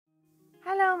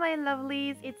my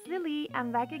lovelies, it's Lily.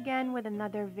 I'm back again with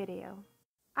another video.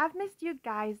 I've missed you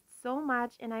guys so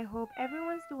much and I hope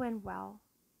everyone's doing well.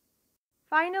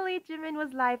 Finally, Jimin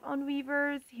was live on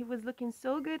Weverse. He was looking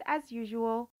so good as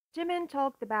usual. Jimin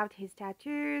talked about his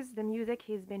tattoos, the music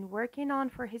he's been working on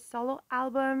for his solo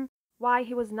album, why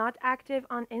he was not active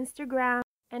on Instagram,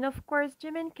 and of course,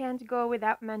 Jimin can't go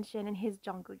without mentioning his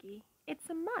Jungkook. It's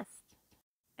a must.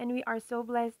 And we are so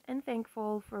blessed and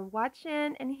thankful for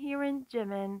watching and hearing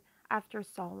Jimin after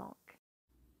so long.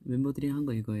 멤버들이 한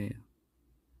거 이거예요.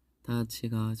 다 같이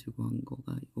가지고 한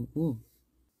거가 이거고.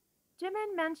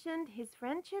 Jimin mentioned his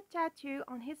friendship tattoo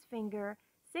on his finger,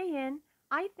 saying,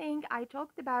 I think I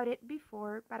talked about it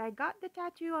before, but I got the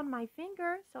tattoo on my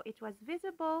finger so it was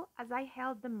visible as I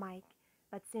held the mic.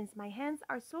 But since my hands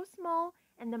are so small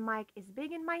and the mic is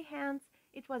big in my hands,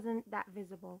 it wasn't that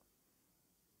visible.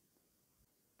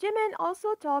 Jimin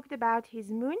also talked about his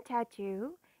moon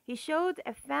tattoo. He showed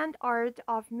a fan art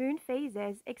of moon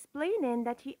phases, explaining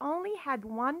that he only had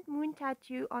one moon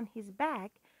tattoo on his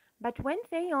back, but when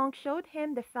Taeyong showed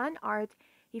him the fan art,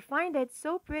 he found it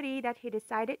so pretty that he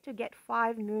decided to get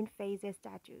 5 moon phases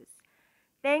tattoos.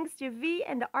 Thanks to V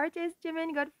and the artist,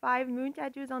 Jimin got 5 moon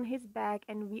tattoos on his back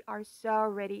and we are so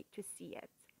ready to see it.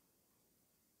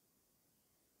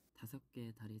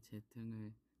 5개의 달이 제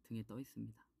등에 떠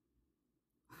있습니다.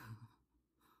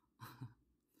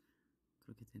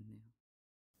 그렇게 됐네요.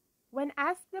 When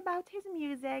asked about his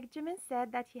music, Jimin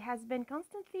said that he has been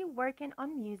constantly working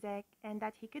on music and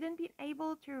that he couldn't be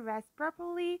able to rest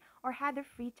properly or had a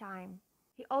free time.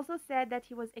 He also said that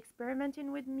he was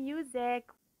experimenting with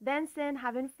music, dancing,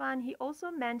 having fun. He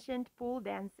also mentioned pool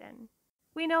dancing.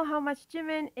 We know how much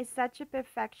Jimin is such a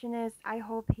perfectionist. I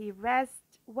hope he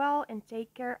rests well and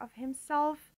take care of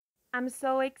himself. I'm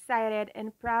so excited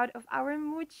and proud of our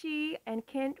Muchi and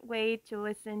can't wait to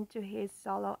listen to his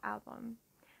solo album.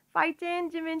 Fighting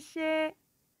Jimin 씨!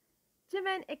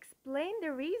 Jimin explained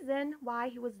the reason why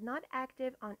he was not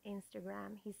active on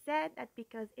Instagram. He said that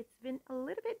because it's been a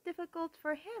little bit difficult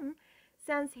for him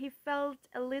since he felt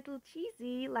a little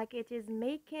cheesy like it is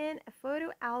making a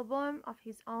photo album of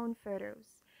his own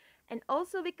photos. And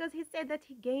also because he said that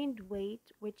he gained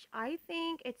weight, which I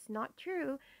think it's not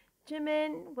true.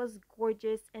 Jimin was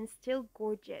gorgeous and still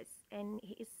gorgeous and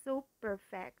he is so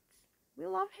perfect. We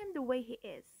love him the way he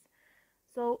is.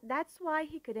 So that's why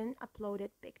he couldn't upload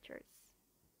pictures.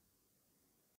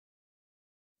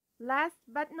 Last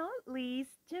but not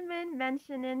least, Jimin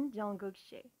mentioning Jungkook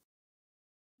씨.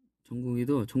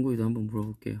 정국이도 한번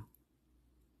물어볼게요.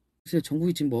 혹시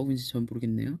정국이 지금 뭐하고 있는지 전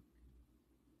모르겠네요.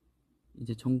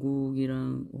 이제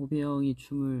정국이랑 호비 형이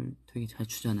춤을 되게 잘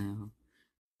추잖아요.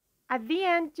 At the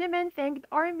end, Jimin thanked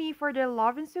ARMY for their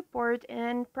love and support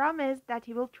and promised that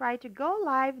he will try to go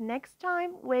live next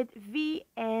time with V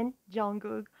and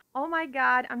Jungkook. Oh my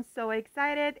god, I'm so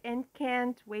excited and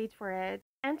can't wait for it.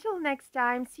 Until next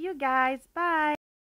time, see you guys, bye!